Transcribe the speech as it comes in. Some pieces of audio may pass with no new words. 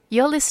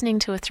You're listening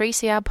to a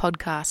 3CR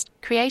podcast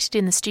created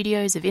in the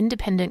studios of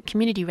independent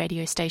community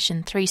radio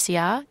station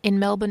 3CR in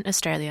Melbourne,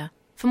 Australia.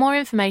 For more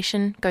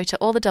information, go to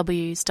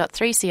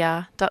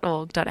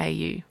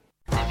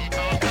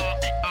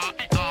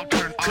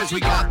allthews.3cr.org.au. Cause we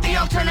got the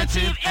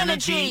alternative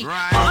energy,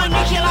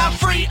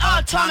 nuclear-free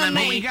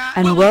autonomy.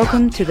 And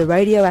welcome to The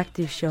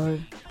Radioactive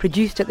Show,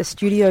 produced at the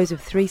studios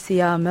of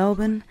 3CR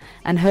Melbourne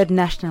and heard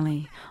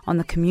nationally on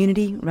the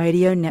Community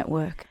Radio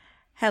Network.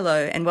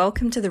 Hello and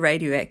welcome to The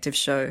Radioactive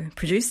Show,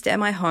 produced at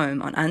my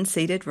home on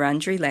unceded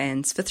Wurundjeri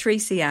lands for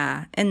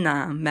 3CR in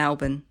Naarm,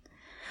 Melbourne.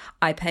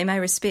 I pay my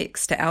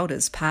respects to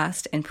elders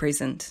past and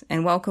present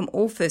and welcome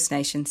all First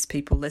Nations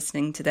people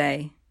listening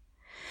today.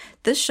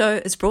 This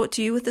show is brought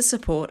to you with the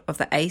support of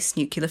the ACE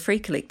Nuclear Free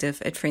Collective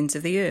at Friends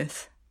of the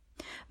Earth.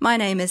 My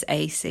name is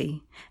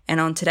AC, and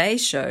on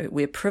today's show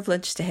we're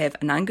privileged to have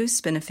Anangu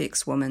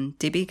Spinifex woman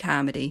Debbie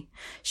Carmody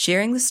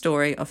sharing the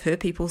story of her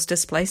people's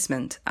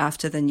displacement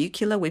after the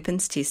nuclear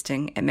weapons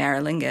testing at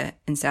Maralinga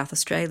in South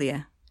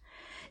Australia.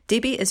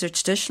 Debbie is a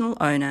traditional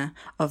owner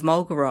of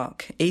Mulga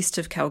Rock, east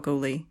of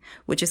Kalgoorlie,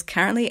 which is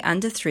currently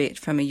under threat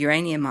from a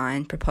uranium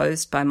mine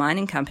proposed by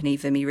mining company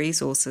Vimy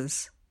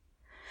Resources.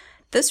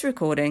 This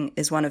recording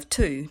is one of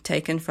two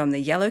taken from the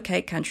Yellow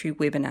Cake Country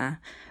webinar,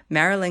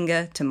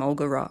 Maralinga to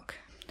Mulga Rock,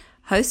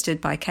 hosted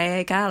by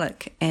K.A.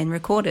 Garlick and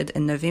recorded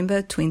in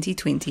November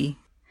 2020.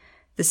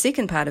 The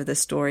second part of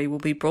this story will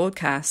be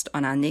broadcast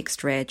on our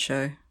next RAD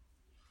show.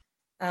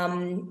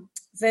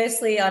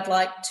 Firstly, I'd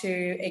like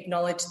to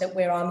acknowledge that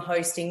where I'm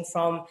hosting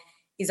from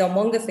is on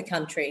Wongatha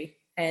country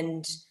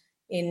and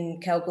in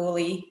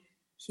Kalgoorlie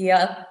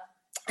here,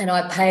 and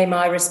I pay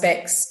my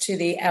respects to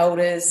the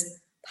elders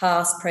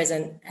past,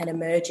 present and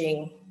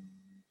emerging,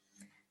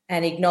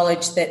 and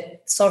acknowledge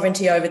that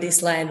sovereignty over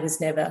this land was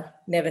never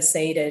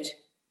ceded.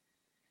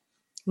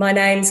 My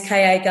name's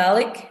K.A.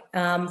 Garlick,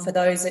 for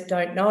those that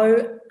don't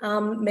know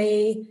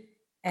me,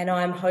 and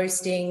I'm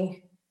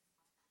hosting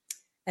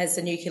as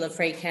the Nuclear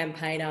Free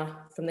campaigner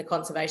from the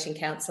Conservation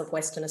Council of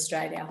Western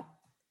Australia.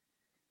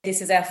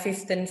 This is our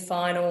fifth and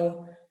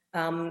final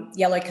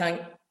Yellow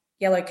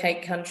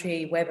Cake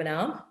Country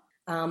webinar,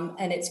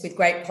 and it's with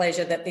great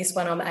pleasure that this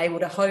one I'm able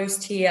to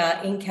host here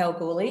in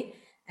Kalgoorlie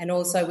and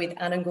also with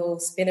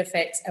Anangu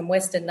Spinifex and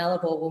Western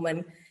Nullarbor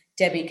woman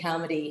Debbie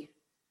Carmody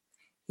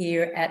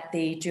here at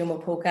the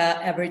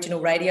Jumapulka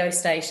Aboriginal radio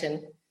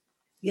station.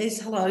 Yes,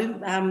 hello.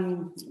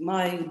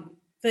 My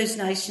First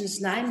Nations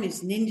name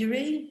is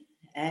Nindiri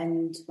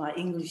and my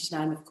English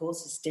name, of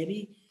course, is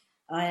Debbie.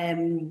 I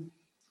am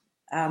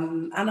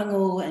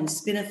Anangu and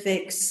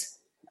Spinifex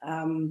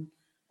and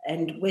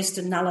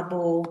Western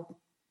Nullarbor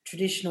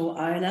traditional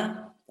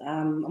owner.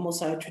 I'm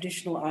also a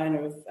traditional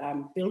owner of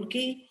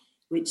Bilki,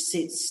 which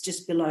sits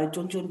just below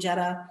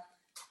Junjunjara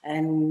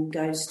and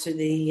goes to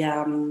the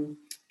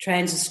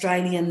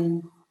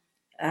Trans-Australian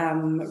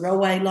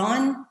railway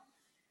line.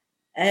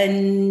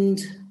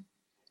 And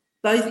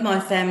both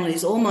my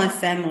families, all my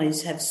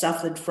families have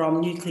suffered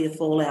from nuclear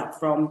fallout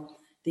from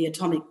the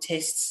atomic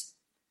tests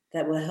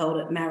that were held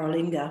at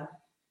Maralinga,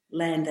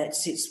 land that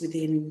sits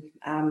within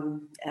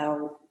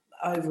our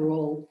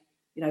overall,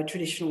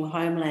 traditional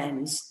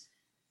homelands.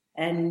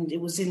 And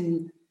it was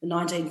in the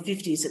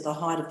 1950s, at the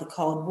height of the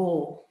Cold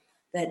War,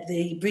 that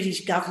the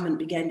British government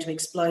began to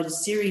explode a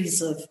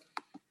series of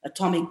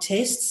atomic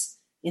tests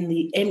in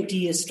the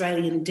empty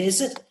Australian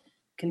desert,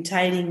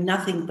 containing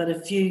nothing but a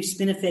few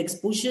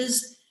Spinifex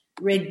bushes,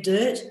 red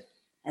dirt,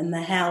 and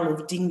the howl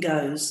of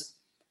dingoes.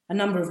 A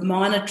number of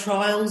minor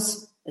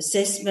trials,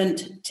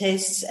 assessment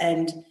tests,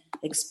 and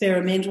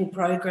experimental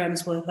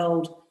programs were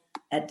held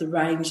at the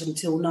range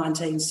until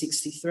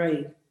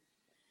 1963.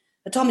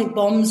 Atomic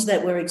bombs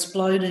that were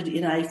exploded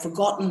in a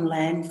forgotten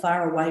land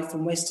far away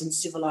from Western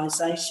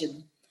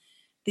civilization.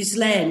 This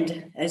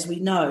land, as we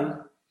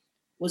know,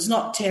 was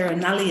not terra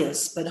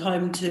nullius, but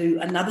home to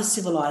another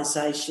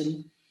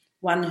civilization,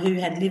 one who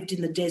had lived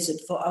in the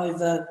desert for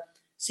over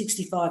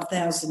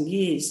 65,000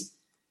 years.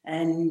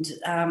 And,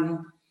 I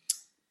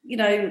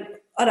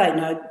don't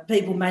know,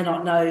 people may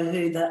not know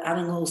who the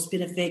Anangu,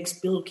 Spinifex,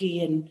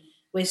 Bilki and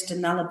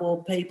Western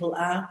Nullarbor people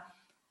are,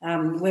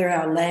 where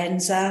our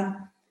lands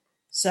are.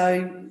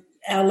 So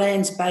our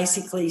lands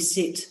basically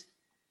sit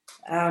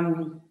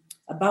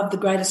above the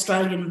Great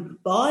Australian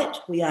Bight.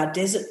 We are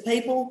desert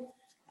people.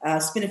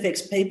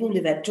 Spinifex people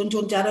live at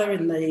Junjunjara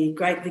in the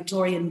Great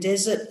Victorian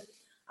Desert.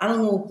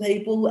 Anangu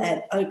people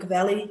at Oak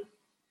Valley,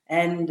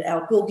 and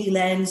our Bilki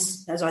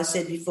lands, as I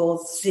said before,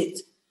 sit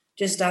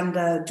just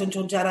under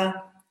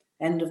Junjunjara,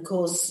 and of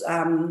course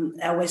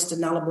our Western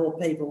Nullarbor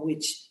people,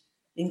 which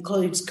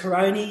includes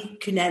Koroni,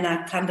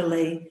 Kunana,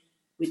 Kundallee,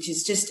 which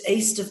is just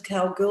east of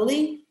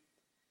Kalgoorlie.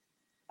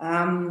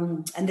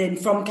 And then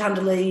from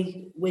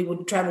Kundallee, we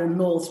would travel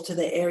north to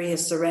the area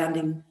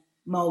surrounding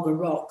Mulga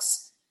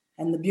Rocks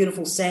and the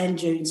beautiful sand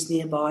dunes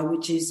nearby,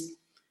 which is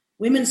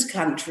women's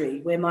country,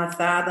 where my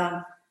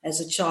father,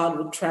 as a child,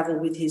 would travel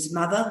with his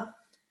mother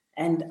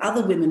and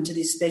other women to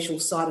this special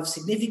site of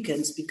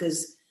significance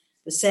because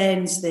the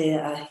sands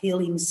there are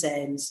healing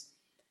sands.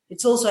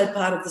 It's also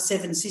part of the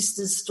Seven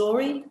Sisters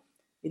story,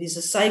 It is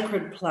a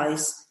sacred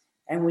place,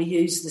 and we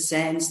use the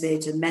sands there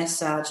to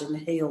massage and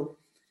heal,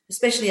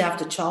 especially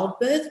after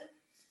childbirth.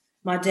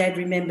 My dad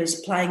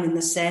remembers playing in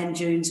the sand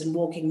dunes and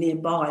walking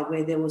nearby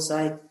where there was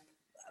a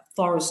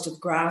forest of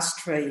grass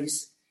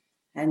trees,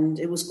 and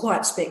it was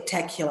quite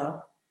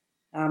spectacular,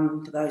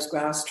 those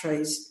grass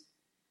trees.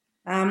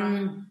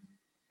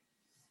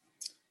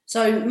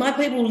 So my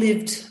people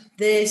lived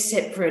their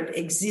separate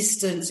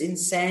existence in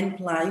sand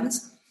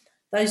plains.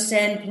 Those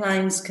sand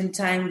plains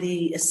contain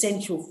the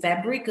essential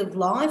fabric of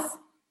life,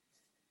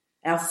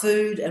 our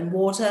food and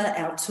water,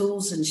 our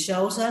tools and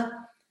shelter,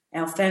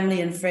 our family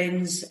and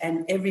friends,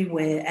 and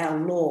everywhere our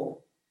law.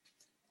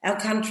 Our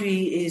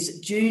country is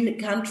dune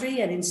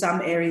country, and in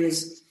some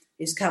areas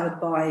is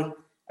covered by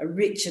a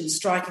rich and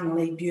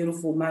strikingly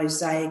beautiful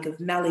mosaic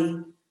of mallee,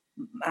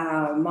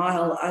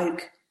 myall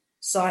oak,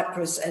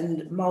 cypress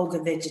and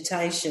mulga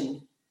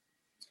vegetation.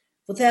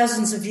 For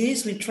thousands of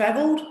years we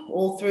travelled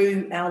all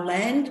through our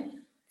land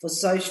for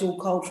social,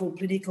 cultural,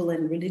 political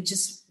and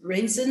religious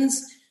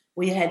reasons.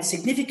 We had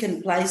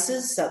significant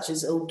places such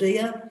as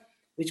Uldea,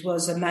 which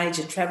was a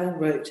major travel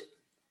route,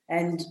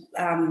 and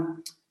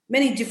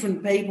many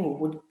different people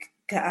would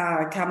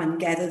come and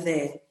gather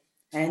there,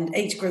 and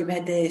each group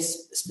had their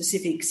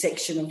specific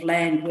section of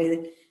land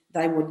where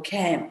they would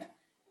camp,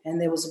 and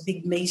there was a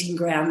big meeting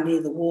ground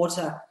near the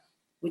water,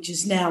 which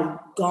is now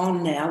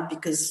gone now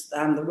because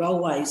the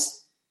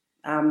railways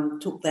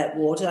took that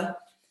water,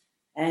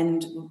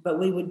 but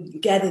we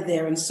would gather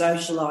there and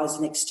socialise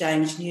and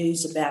exchange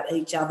news about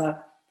each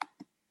other,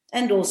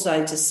 and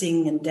also to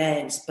sing and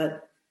dance.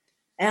 But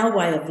our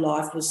way of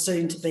life was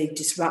soon to be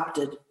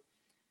disrupted.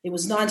 It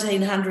was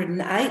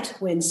 1908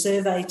 when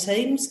survey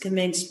teams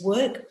commenced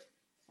work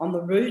on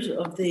the route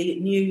of the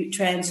new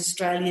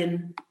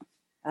Trans-Australian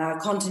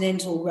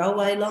Continental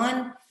Railway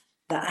line.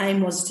 The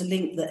aim was to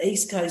link the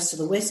east coast to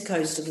the west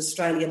coast of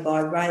Australia by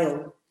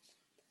rail.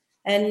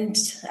 And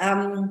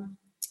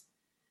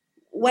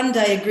one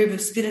day a group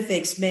of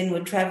Spinifex men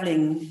were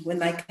travelling when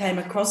they came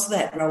across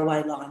that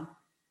railway line,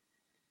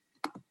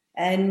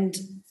 and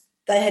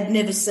they had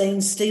never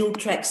seen steel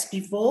tracks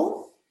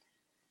before,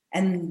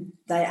 and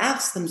they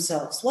asked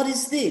themselves, what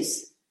is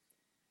this?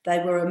 They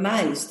were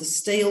amazed. The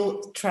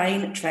steel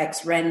train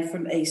tracks ran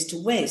from east to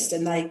west,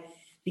 and they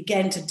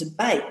began to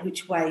debate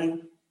which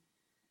way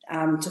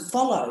to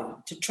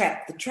follow, to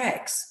track the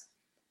tracks.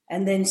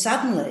 And then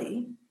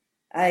suddenly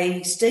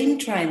a steam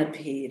train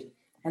appeared,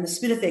 and the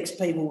Spinifex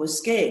people were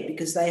scared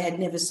because they had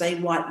never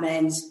seen white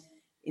man's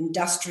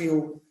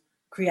industrial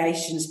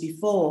creations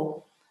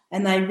before,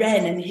 and they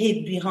ran and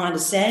hid behind a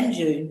sand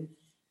dune,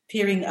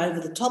 peering over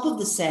the top of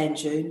the sand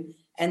dune,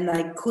 and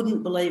they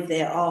couldn't believe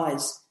their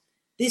eyes.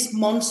 This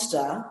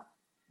monster,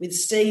 with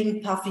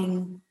steam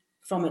puffing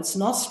from its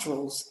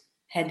nostrils,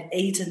 had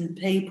eaten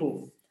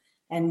people,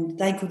 and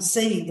they could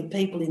see the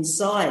people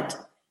inside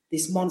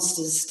this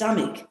monster's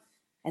stomach,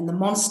 and the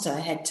monster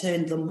had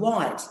turned them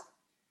white.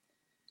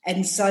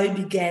 And so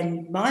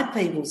began my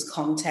people's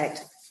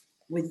contact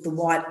with the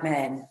white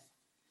man.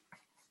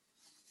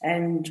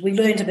 And we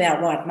learned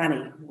about white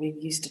money. We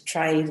used to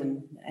trade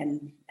and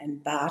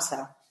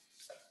barter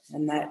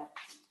and that.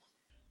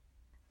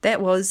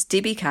 That was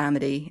Debbie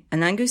Carmody, an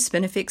Anangu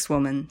Spinifex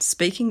woman,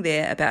 speaking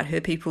there about her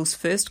people's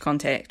first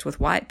contact with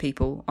white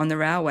people on the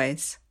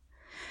railways.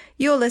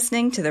 You're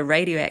listening to The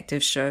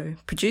Radioactive Show,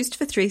 produced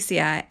for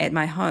 3CR at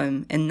my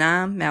home in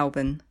Naarm,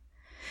 Melbourne.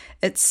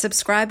 It's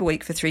subscriber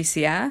week for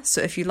 3CR,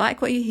 so if you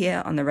like what you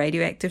hear on The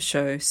Radioactive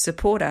Show,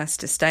 support us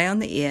to stay on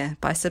the air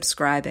by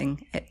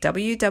subscribing at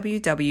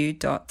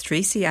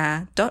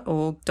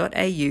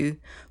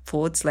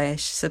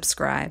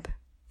www.3cr.org.au/subscribe.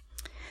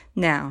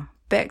 Now,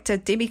 back to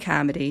Debbie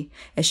Carmody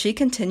as she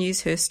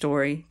continues her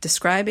story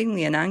describing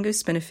the Anangu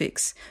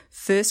Spinifex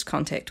first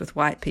contact with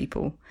white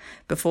people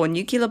before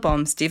nuclear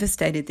bombs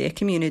devastated their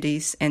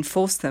communities and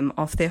forced them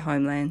off their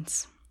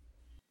homelands.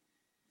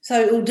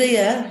 So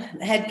Uldea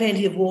had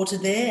plenty of water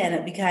there, and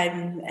it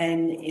became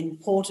an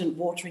important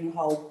watering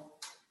hole,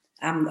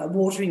 a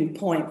watering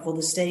point for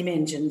the steam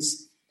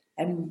engines,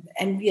 and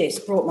yes,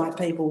 brought my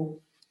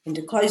people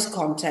into close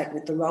contact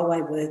with the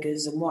railway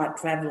workers and white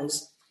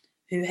travellers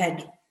who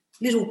had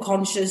little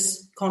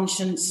conscience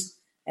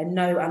and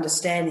no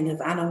understanding of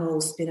Anangu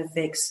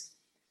Spinifex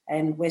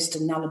and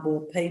Western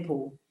Nullarbor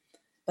people.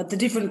 But the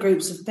different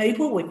groups of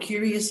people were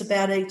curious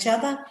about each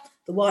other.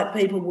 The white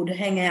people would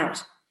hang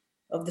out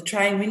of the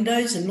train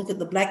windows and look at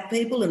the black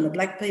people, and the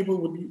black people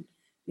would,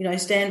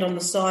 stand on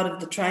the side of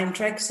the train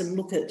tracks and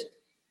look at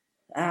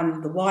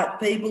the white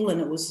people,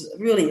 and it was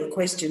really a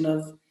question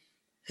of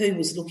who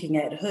was looking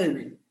at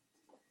who.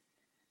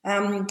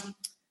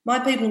 My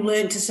people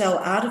learned to sell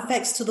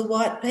artefacts to the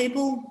white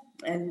people,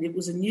 and it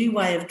was a new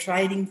way of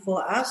trading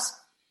for us.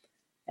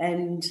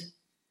 And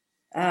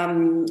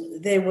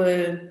there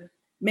were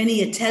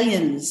many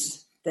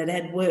Italians that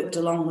had worked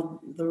along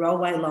the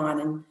railway line,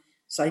 and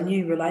so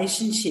new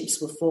relationships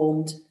were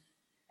formed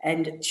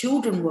and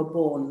children were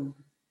born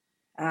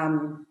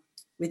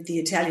with the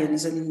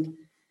Italians. And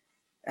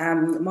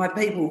my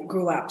people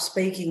grew up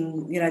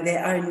speaking,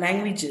 their own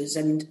languages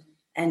and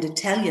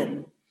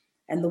Italian.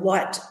 And the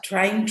white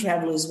train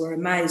travellers were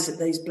amazed that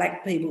these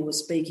black people were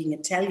speaking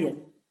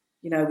Italian,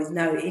 with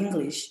no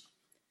English.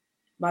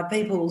 My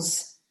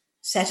people's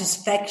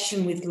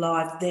satisfaction with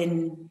life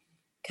then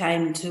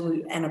came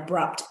to an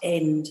abrupt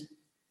end.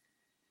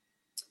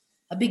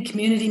 A big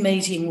community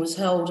meeting was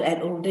held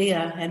at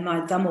Uldea, and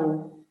my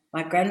Dhamal,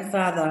 my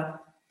grandfather,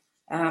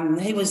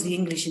 he was the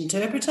English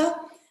interpreter,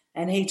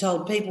 and he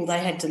told people they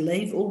had to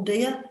leave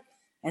Uldea,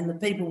 and the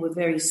people were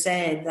very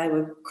sad. They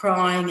were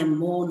crying and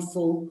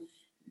mournful.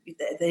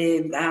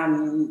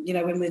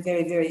 When we're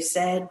very, very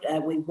sad,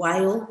 we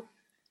wail,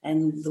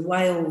 and the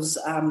wails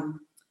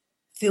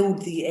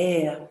filled the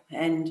air,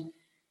 and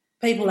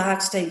people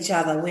asked each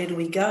other, where do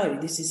we go?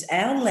 This is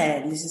our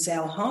land, this is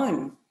our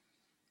home.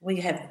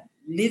 We have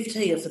lived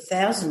here for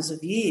thousands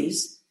of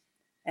years,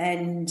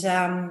 and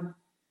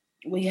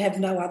we have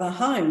no other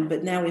home,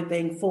 but now we're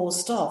being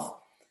forced off.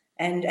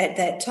 And at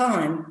that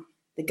time,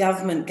 the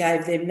government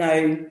gave them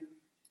no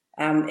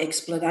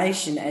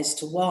explanation as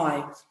to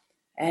why.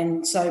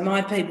 And so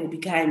my people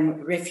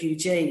became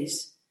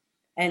refugees.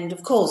 And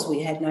of course,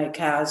 we had no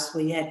cars.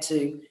 We had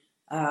to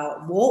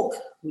walk,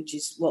 which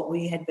is what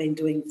we had been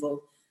doing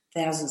for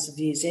thousands of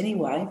years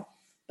anyway.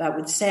 But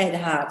with sad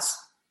hearts,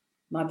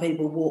 my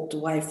people walked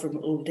away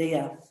from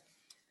Uldea.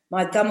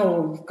 My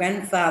Dhamal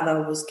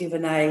grandfather was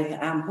given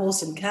a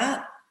horse and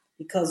cart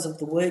because of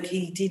the work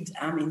he did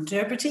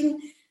interpreting,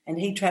 and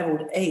he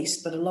travelled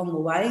east. But along the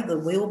way, the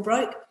wheel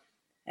broke,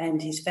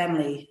 and his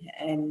family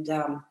and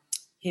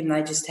him,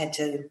 they just had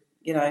to,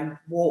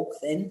 walk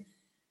then.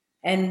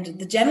 And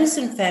the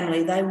Jamison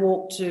family, they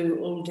walked to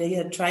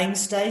Uldea train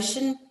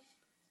station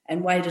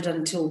and waited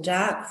until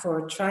dark for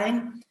a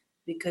train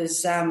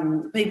because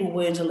people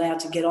weren't allowed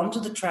to get onto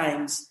the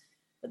trains.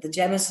 But the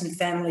Jamison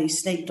family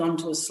sneaked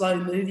onto a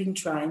slow-moving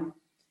train,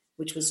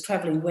 which was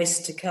travelling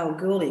west to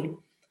Kalgoorlie.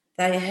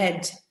 They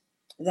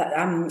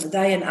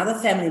and other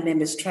family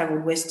members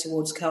travelled west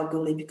towards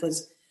Kalgoorlie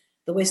because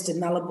the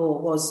Western Nullarbor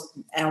was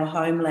our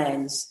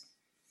homelands.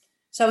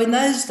 So in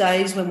those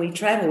days when we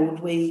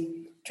travelled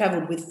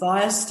with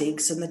fire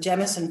sticks, and the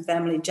Jamison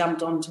family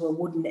jumped onto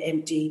an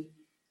empty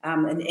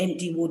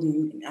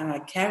wooden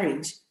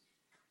carriage,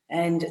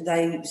 and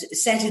they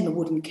sat in the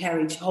wooden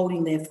carriage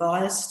holding their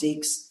fire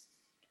sticks,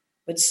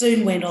 but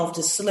soon went off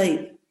to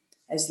sleep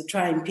as the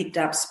train picked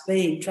up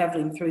speed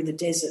travelling through the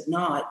desert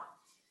night.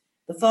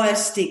 The fire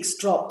sticks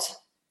dropped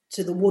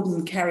to the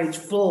wooden carriage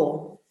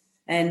floor,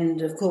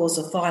 and of course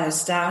a fire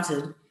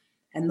started,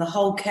 and the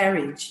whole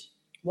carriage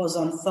was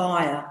on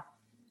fire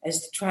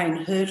as the train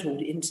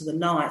hurtled into the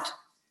night.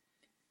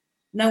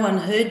 No one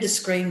heard the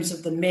screams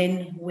of the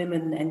men,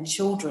 women and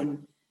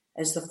children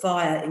as the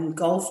fire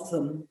engulfed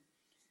them.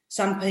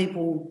 Some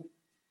people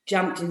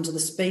jumped into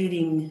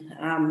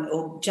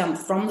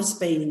jumped from the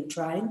speeding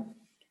train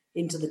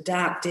into the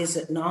dark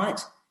desert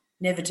night,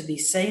 never to be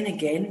seen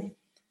again,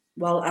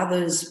 while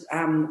others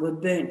were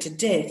burnt to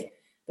death.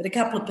 But a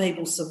couple of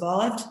people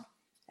survived,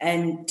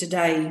 and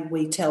today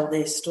we tell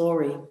their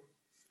story.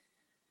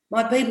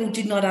 My people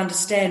did not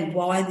understand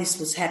why this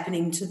was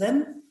happening to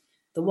them.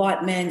 The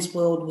white man's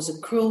world was a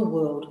cruel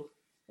world,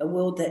 a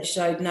world that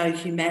showed no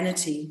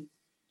humanity.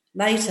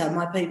 Later,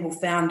 my people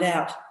found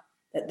out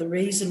that the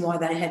reason why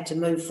they had to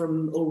move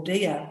from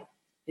Uldea,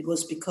 it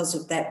was because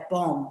of that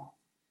bomb.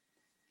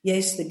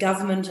 Yes, the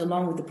government,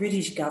 along with the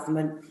British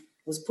government,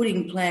 was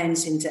putting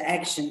plans into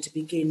action to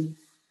begin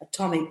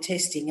atomic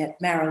testing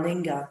at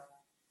Maralinga,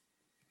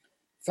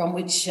 from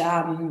which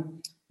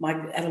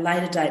at a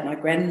later date my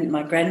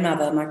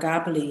grandmother,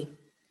 Margapali,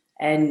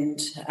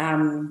 and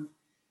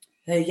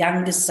her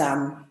younger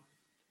son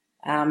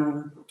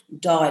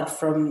died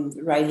from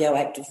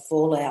radioactive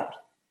fallout.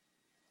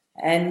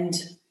 And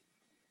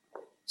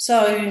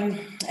so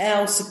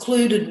our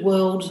secluded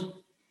world,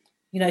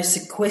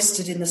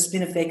 sequestered in the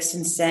spinifex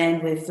and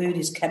sand where food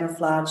is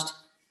camouflaged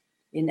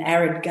in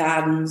arid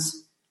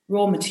gardens,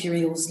 raw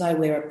materials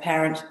nowhere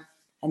apparent,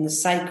 and the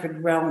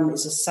sacred realm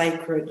is a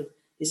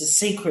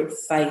secret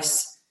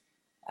place,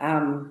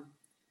 and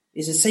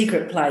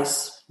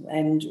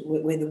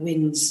where the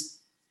winds,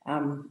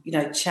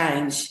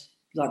 change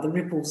like the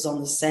ripples on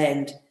the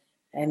sand.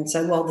 And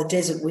so while the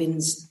desert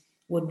winds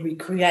would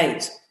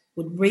recreate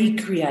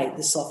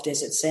the soft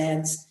desert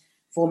sands,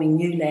 forming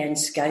new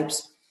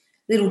landscapes,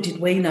 little did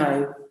we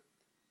know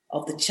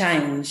of the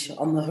change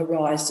on the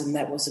horizon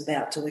that was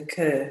about to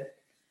occur,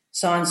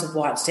 signs of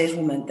white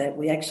settlement that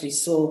we actually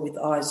saw with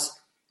eyes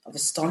of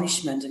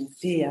astonishment and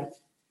fear.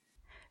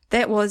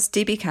 That was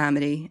Debbie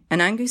Carmody, an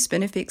Anangu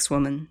Spinifex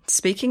woman,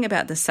 speaking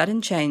about the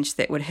sudden change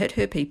that would hit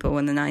her people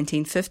in the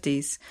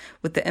 1950s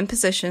with the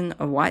imposition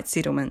of white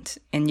settlement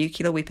and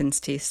nuclear weapons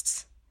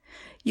tests.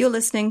 You're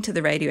listening to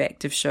The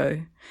Radioactive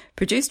Show,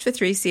 produced for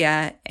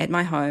 3CR at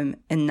my home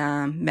in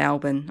Naarm,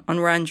 Melbourne, on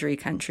Wurundjeri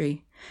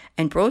country,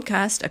 and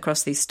broadcast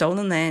across these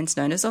stolen lands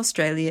known as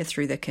Australia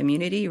through the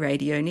Community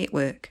Radio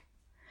Network.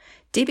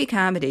 Debbie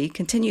Carmody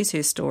continues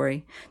her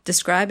story,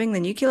 describing the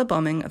nuclear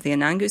bombing of the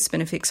Anangu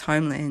Spinifex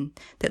homeland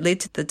that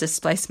led to the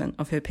displacement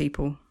of her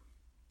people.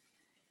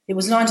 It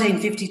was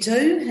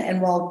 1952,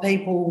 and while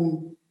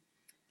people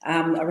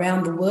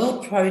around the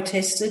world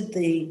protested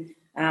the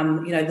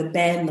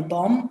ban the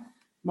bomb.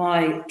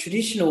 My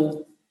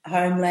traditional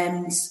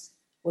homelands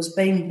was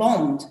being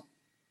bombed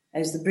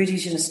as the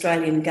British and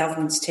Australian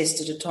governments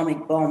tested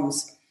atomic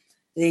bombs.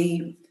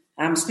 The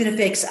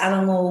Spinifex,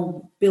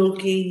 Alangor,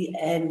 Bilki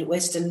and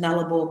Western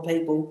Nullarbor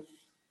people,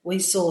 we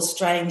saw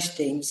strange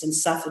things and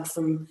suffered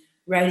from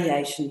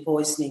radiation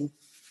poisoning,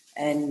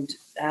 and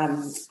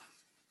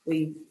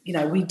we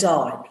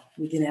died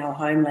within our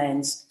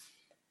homelands.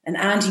 And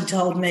Auntie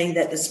told me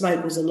that the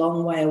smoke was a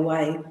long way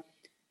away.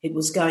 It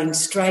was going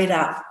straight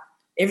up.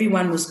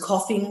 Everyone was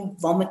coughing,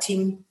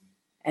 vomiting,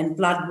 and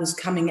blood was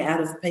coming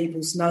out of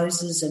people's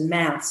noses and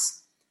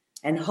mouths,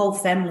 and whole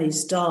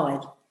families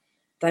died.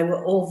 They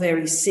were all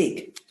very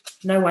sick.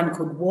 No one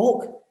could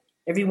walk.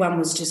 Everyone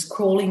was just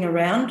crawling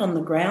around on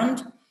the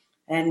ground,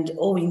 and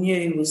all we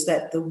knew was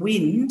that the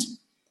wind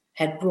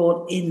had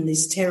brought in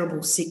this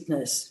terrible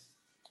sickness.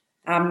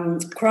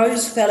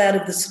 Crows fell out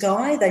of the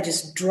sky. They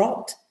just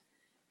dropped.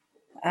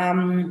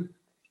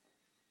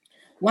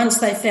 Once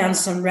they found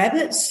some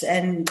rabbits,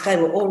 and they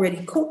were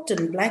already cooked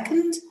and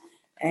blackened,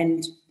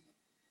 and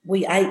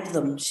we ate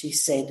them, she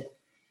said.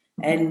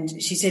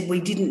 And she said we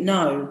didn't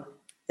know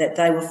that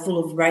they were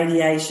full of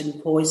radiation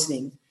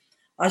poisoning.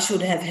 I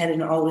should have had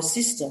an older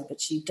sister,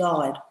 but she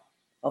died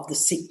of the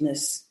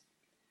sickness.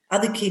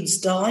 Other kids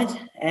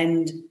died,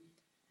 and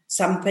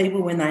some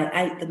people, when they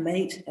ate the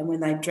meat and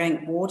when they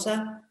drank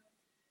water,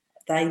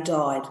 they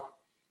died.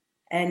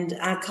 And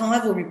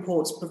archival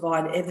reports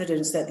provide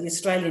evidence that the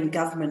Australian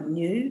government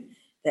knew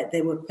that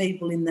there were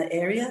people in the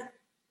area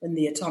when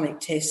the atomic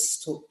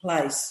tests took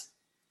place.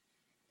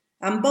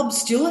 Bob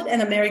Stewart,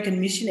 an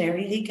American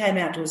missionary, he came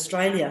out to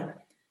Australia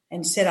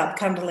and set up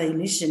Kundalini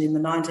Mission in the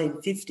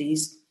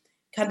 1950s.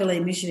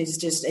 Kundalini Mission is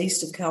just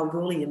east of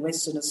Kalgoorlie in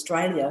Western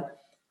Australia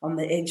on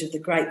the edge of the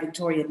Great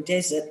Victorian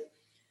Desert.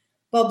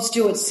 Bob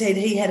Stewart said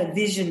he had a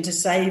vision to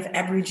save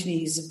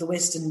Aborigines of the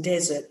Western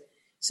Desert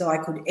so I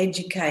could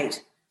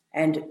educate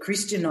and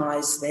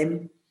Christianise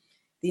them.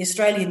 The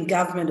Australian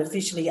government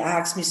officially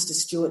asked Mr.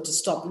 Stewart to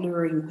stop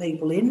luring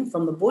people in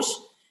from the bush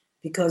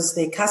because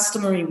their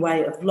customary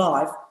way of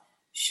life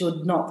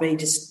should not be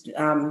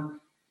disturbed.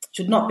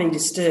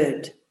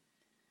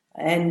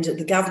 And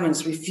the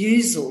government's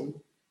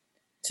refusal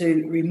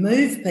to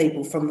remove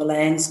people from the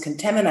lands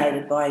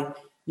contaminated by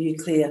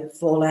nuclear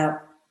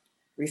fallout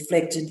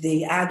reflected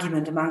the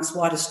argument amongst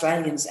white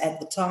Australians at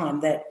the time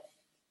that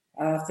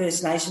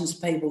First Nations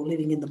people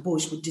living in the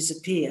bush would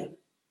disappear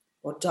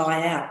or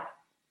die out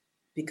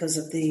because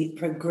of the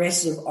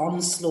progressive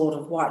onslaught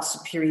of white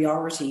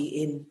superiority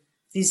in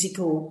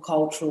physical,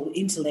 cultural,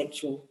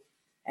 intellectual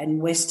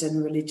and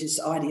Western religious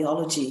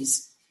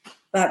ideologies.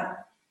 But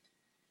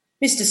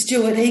Mr.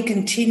 Stewart, he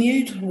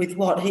continued with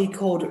what he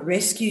called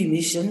rescue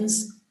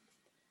missions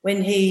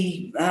when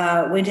he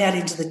went out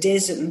into the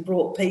desert and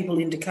brought people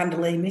into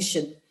Kundalini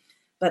Mission.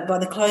 But by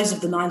the close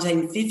of the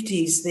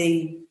 1950s,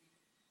 the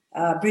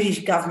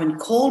British government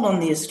called on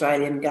the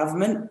Australian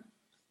government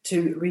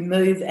to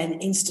remove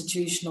and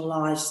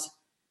institutionalise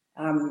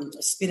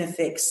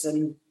Spinifex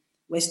and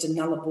Western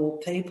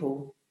Nullarbor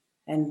people.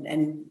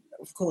 And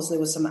of course, there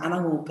were some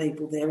Anangal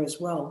people there as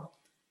well.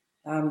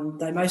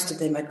 Though most of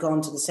them had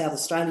gone to the South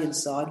Australian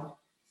side.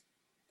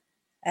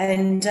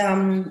 And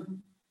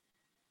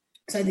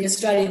so the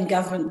Australian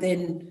government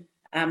then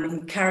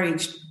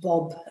encouraged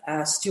Bob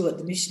Stewart,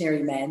 the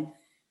missionary man,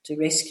 to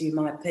rescue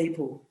my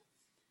people.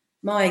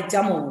 My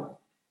Dummel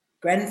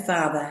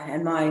grandfather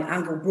and my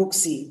Uncle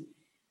Brooksy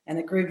and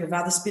a group of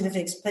other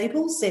Spinifex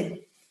people said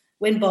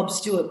when Bob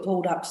Stewart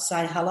pulled up to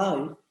say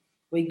hello,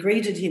 we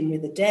greeted him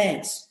with a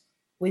dance.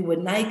 We were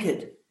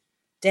naked,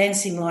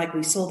 dancing like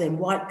we saw them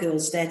white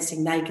girls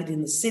dancing naked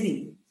in the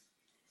city.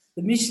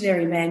 The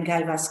missionary man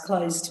gave us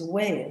clothes to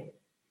wear.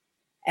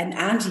 And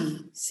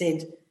Auntie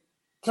said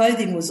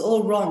clothing was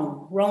all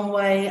wrong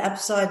way,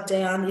 upside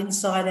down,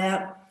 inside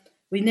out.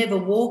 We never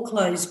wore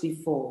clothes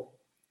before.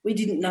 We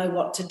didn't know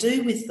what to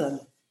do with them.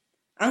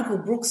 Uncle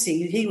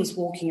Brooksy, he was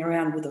walking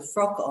around with a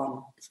frock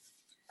on.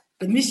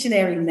 The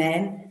missionary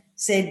man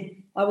said,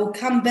 I will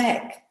come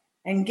back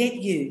and get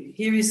you.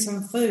 Here is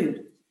some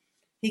food.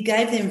 He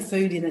gave them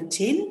food in a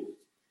tin.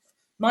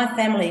 My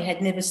family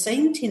had never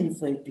seen tin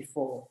food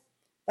before.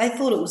 They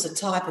thought it was a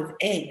type of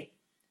egg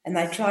and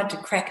they tried to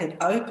crack it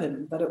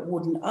open, but it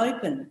wouldn't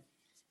open.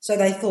 So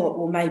they thought,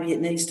 well, maybe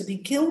it needs to be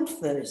killed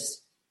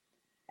first.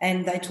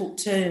 And they took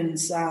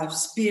turns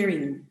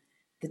spearing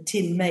the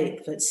tin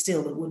meat, but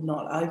still it would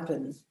not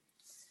open.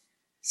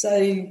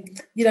 So,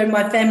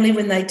 my family,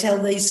 when they tell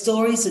these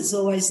stories, it's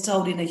always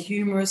told in a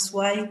humorous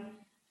way,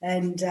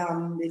 and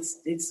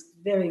it's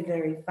very,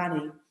 very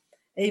funny.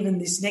 Even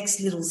this next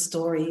little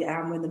story,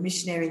 when the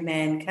missionary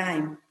man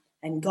came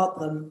and got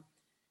them,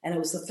 and it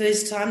was the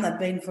first time they'd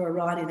been for a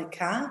ride in a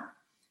car,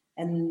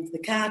 and the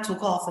car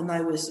took off and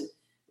they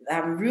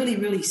were really,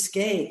 really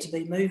scared to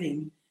be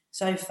moving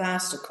so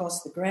fast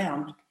across the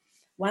ground.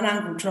 One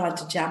uncle tried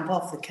to jump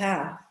off the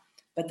car,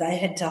 but they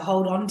had to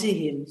hold on to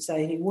him so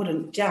he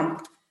wouldn't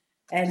jump.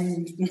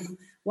 And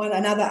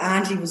another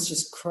auntie was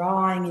just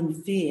crying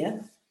in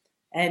fear.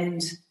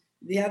 And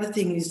the other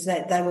thing is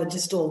that they were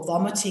just all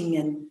vomiting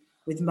and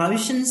with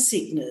motion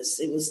sickness.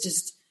 It was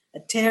just a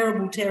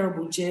terrible,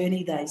 terrible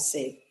journey, they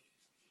said.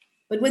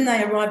 But when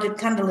they arrived at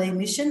Kundalini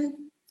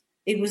Mission,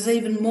 it was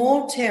even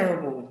more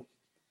terrible.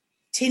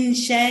 Tin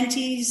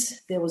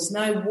shanties, there was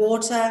no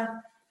water.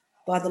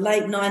 By the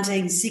late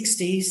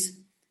 1960s,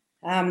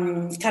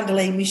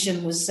 Kundalini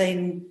Mission was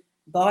seen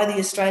by the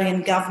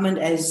Australian government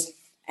as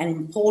an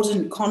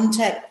important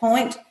contact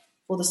point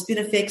for the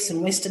Spinifex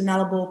and Western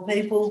Nullarbor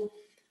people,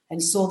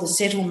 and saw the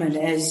settlement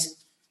as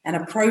an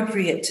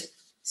appropriate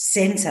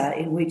centre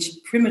in which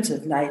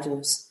primitive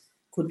natives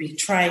could be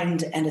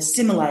trained and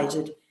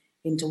assimilated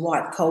into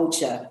white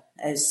culture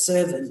as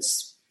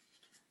servants.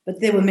 But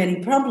there were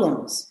many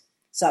problems,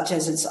 such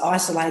as its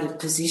isolated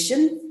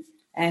position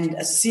and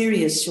a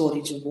serious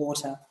shortage of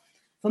water.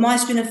 For my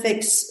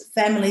Spinifex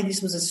family,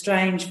 this was a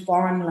strange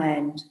foreign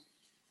land,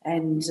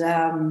 and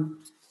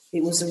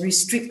it was a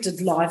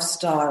restricted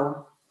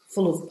lifestyle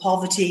full of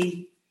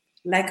poverty,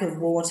 lack of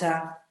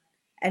water,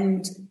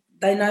 and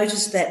they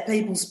noticed that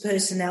people's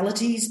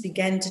personalities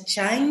began to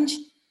change.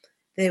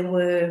 There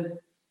were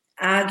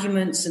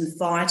arguments and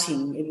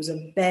fighting. It was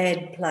a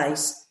bad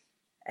place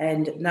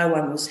and no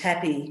one was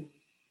happy.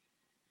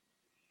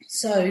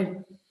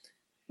 So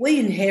we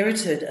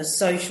inherited a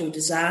social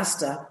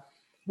disaster.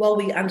 While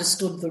we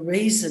understood the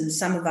reason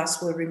some of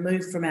us were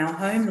removed from our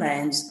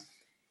homelands,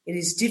 it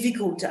is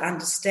difficult to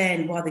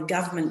understand why the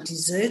government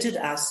deserted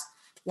us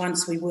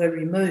once we were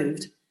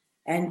removed,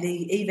 and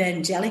the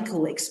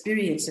evangelical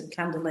experience at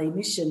Kundalini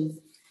Mission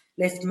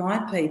left my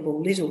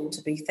people little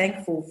to be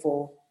thankful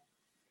for.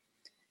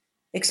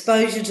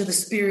 Exposure to the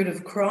Spirit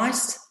of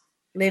Christ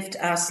left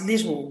us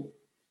little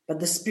but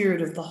the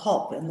spirit of the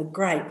hop and the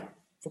grape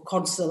for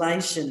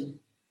consolation.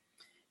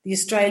 The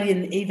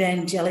Australian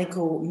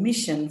Evangelical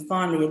Mission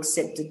finally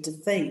accepted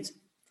defeat.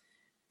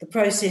 The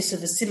process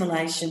of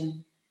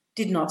assimilation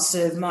did not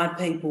serve my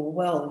people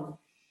well,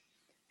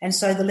 and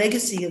so the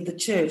legacy of the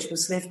church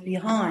was left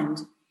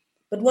behind.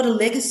 But what a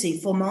legacy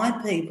for my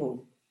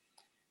people,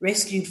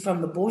 rescued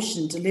from the bush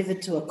and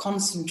delivered to a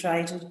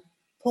concentrated,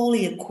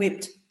 poorly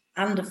equipped,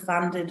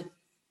 underfunded,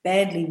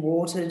 badly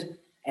watered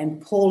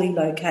and poorly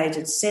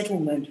located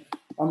settlement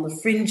on the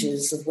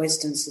fringes of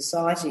Western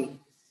society.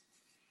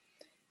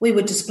 We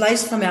were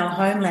displaced from our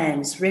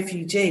homelands,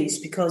 refugees,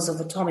 because of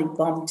atomic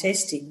bomb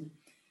testing,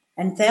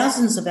 and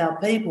thousands of our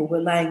people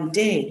were laying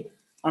dead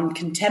on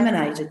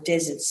contaminated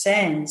desert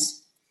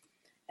sands.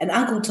 An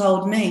uncle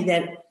told me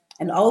that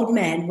an old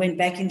man went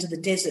back into the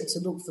desert to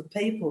look for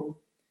people,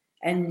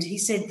 and he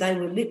said they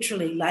were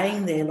literally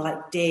laying there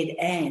like dead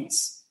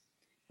ants.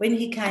 When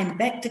he came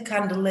back to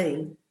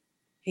Kundalini,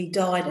 he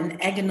died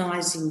an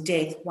agonising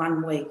death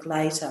 1 week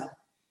later.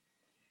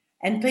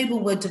 And people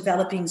were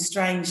developing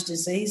strange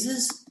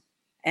diseases,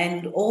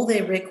 and all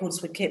their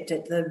records were kept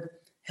at the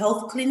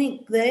health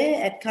clinic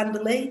there at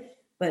Kundalini,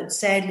 but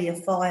sadly a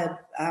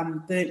fire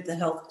burnt the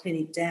health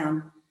clinic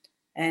down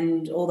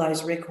and all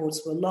those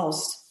records were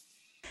lost.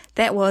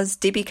 That was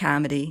Debbie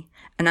Carmody,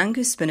 an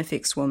Angu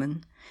Spinifex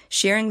woman,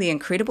 sharing the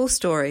incredible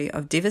story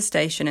of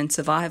devastation and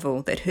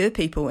survival that her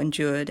people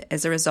endured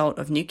as a result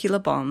of nuclear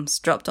bombs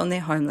dropped on their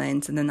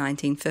homelands in the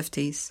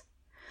 1950s.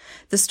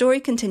 The story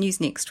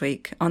continues next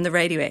week on The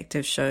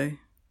Radioactive Show.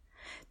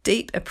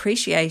 Deep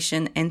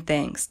appreciation and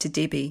thanks to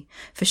Debbie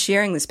for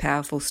sharing this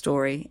powerful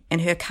story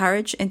and her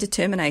courage and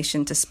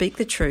determination to speak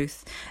the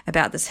truth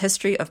about this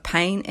history of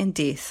pain and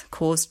death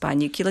caused by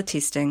nuclear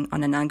testing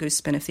on Anangu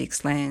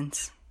Spinifex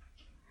lands.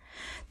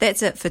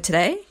 That's it for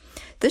today.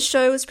 This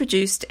show was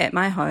produced at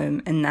my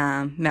home in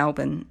Naarm,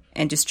 Melbourne,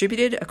 and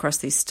distributed across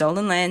these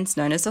stolen lands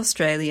known as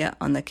Australia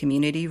on the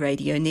Community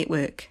Radio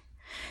Network.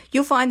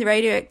 You'll find the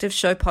Radioactive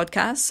Show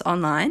podcasts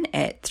online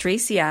at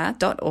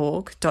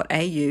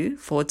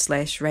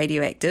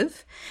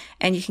 3cr.org.au/radioactive,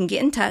 and you can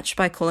get in touch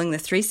by calling the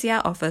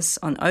 3CR office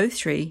on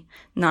 03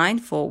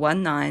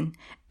 9419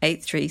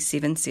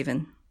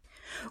 8377.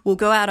 We'll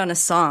go out on a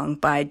song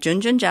by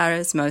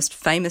Junjunjara's most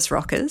famous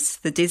rockers,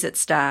 the Desert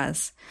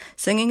Stars,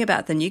 singing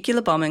about the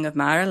nuclear bombing of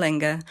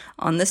Maralinga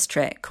on this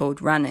track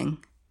called Running.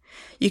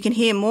 You can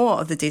hear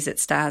more of the Desert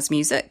Stars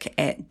music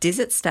at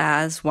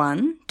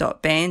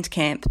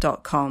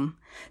desertstars1.bandcamp.com.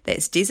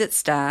 That's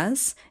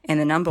desertstars and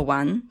the number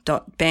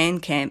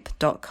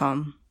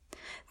 1.bandcamp.com.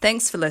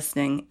 Thanks for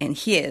listening, and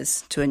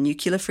here's to a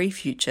nuclear-free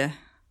future.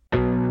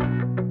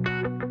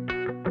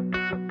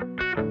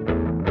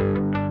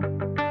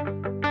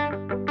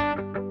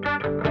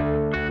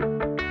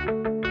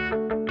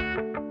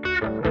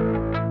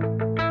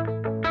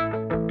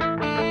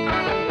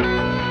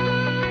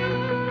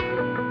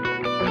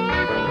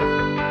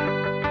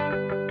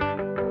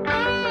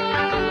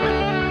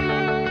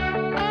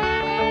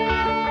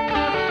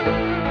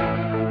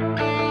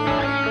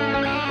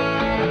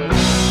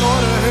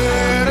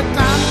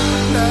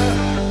 Thunder,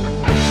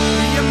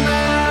 be a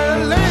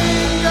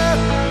Maryland.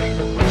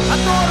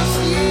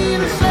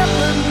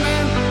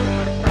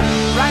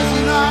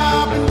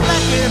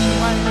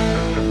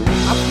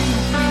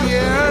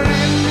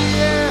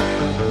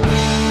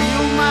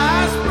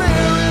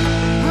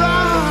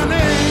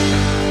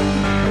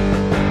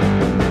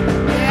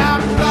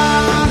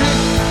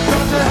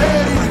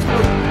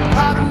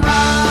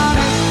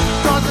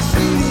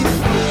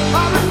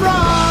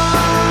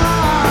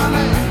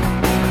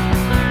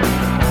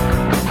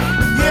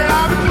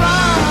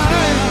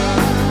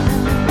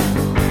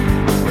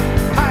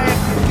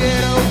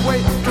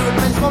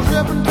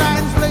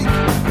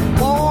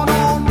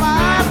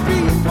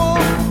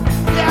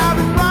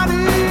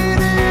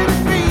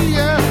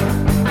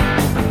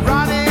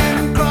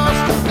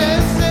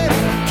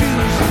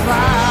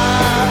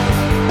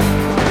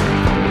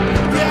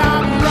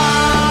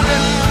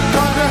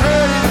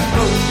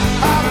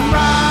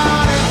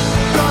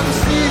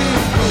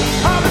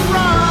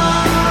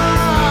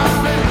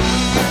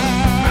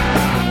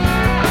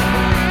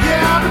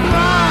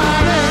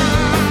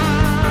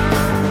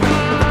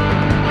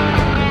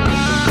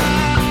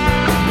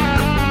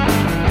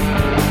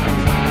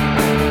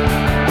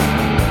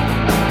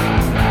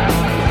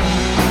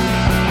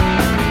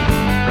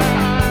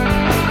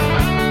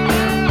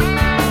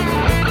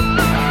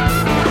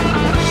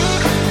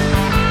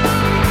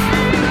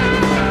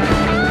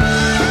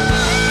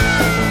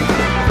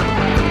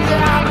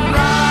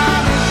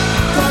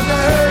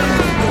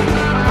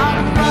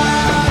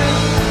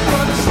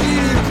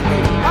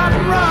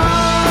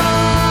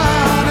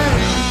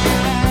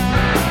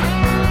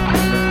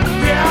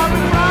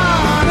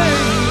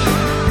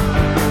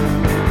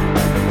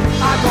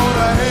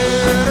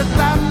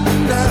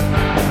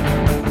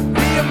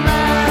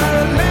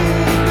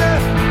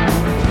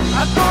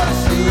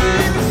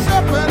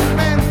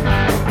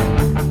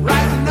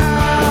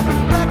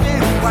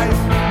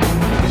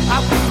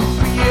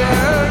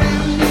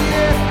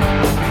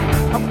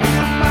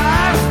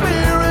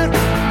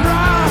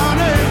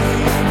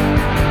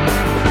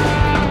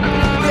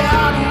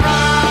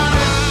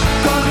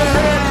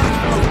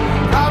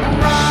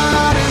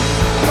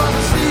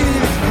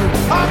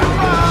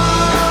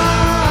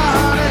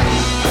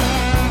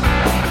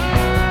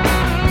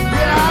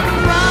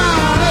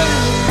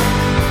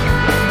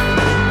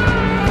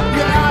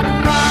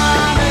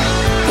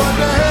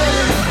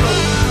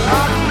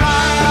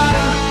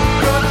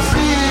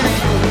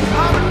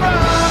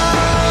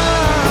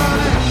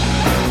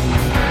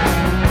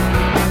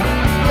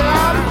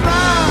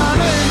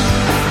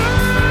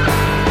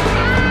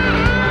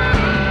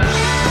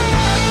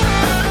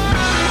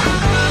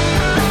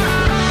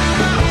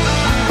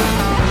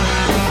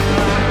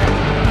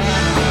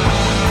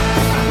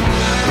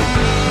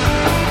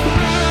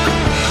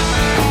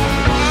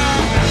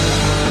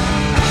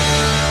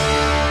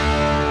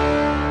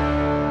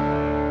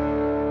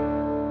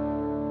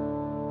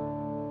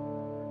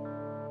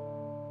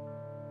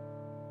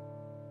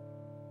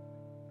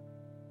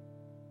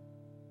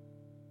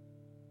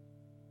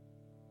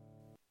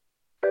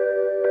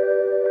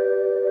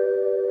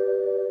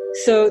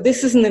 So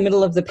this is in the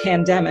middle of the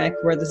pandemic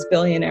where this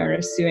billionaire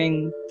is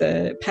suing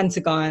the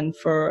Pentagon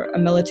for a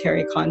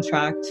military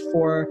contract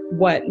for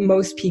what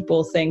most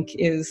people think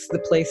is the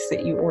place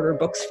that you order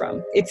books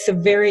from. It's a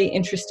very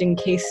interesting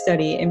case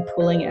study in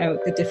pulling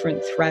out the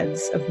different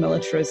threads of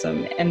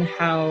militarism and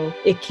how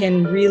it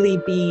can really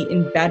be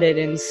embedded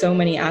in so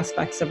many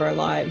aspects of our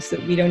lives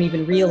that we don't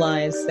even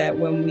realize that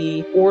when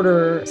we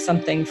order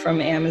something from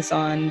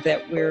Amazon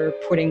that we're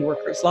putting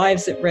workers'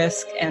 lives at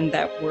risk and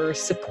that we're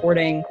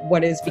supporting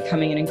what is becoming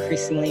an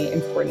increasingly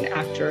important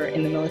actor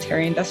in the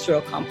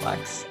military-industrial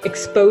complex.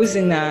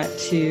 Exposing that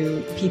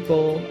to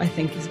people, I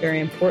think, is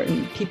very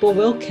important. People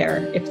will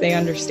care if they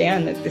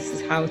understand that this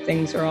is how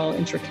things are all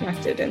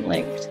interconnected and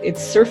linked.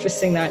 It's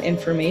surfacing that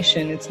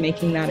information, it's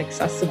making that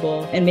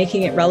accessible and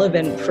making it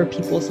relevant for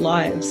people's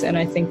lives. And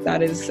I think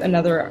that is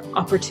another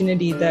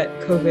opportunity that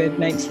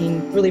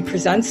COVID-19 really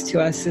presents to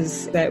us,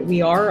 is that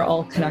we are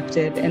all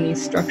connected and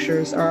these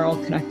structures are all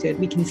connected.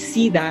 We can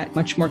see that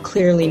much more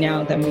clearly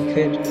now than we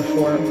could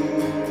before.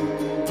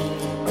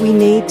 We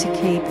need to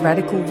keep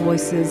Radical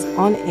Voices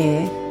on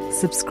air.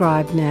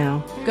 Subscribe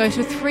now. Go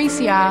to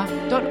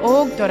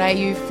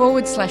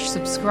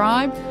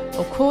 3cr.org.au/subscribe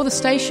or call the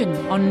station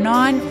on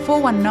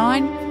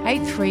 9419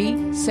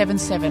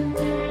 8377.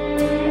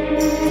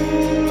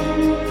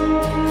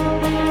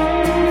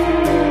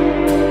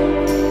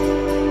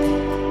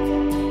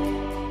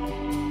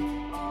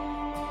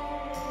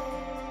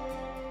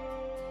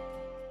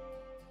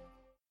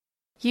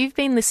 You've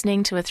been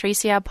listening to a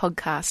 3CR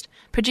podcast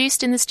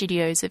produced in the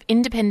studios of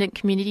independent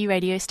community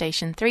radio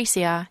station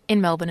 3CR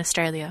in Melbourne,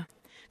 Australia.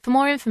 For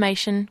more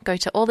information, go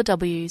to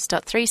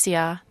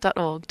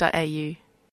allthews.3cr.org.au.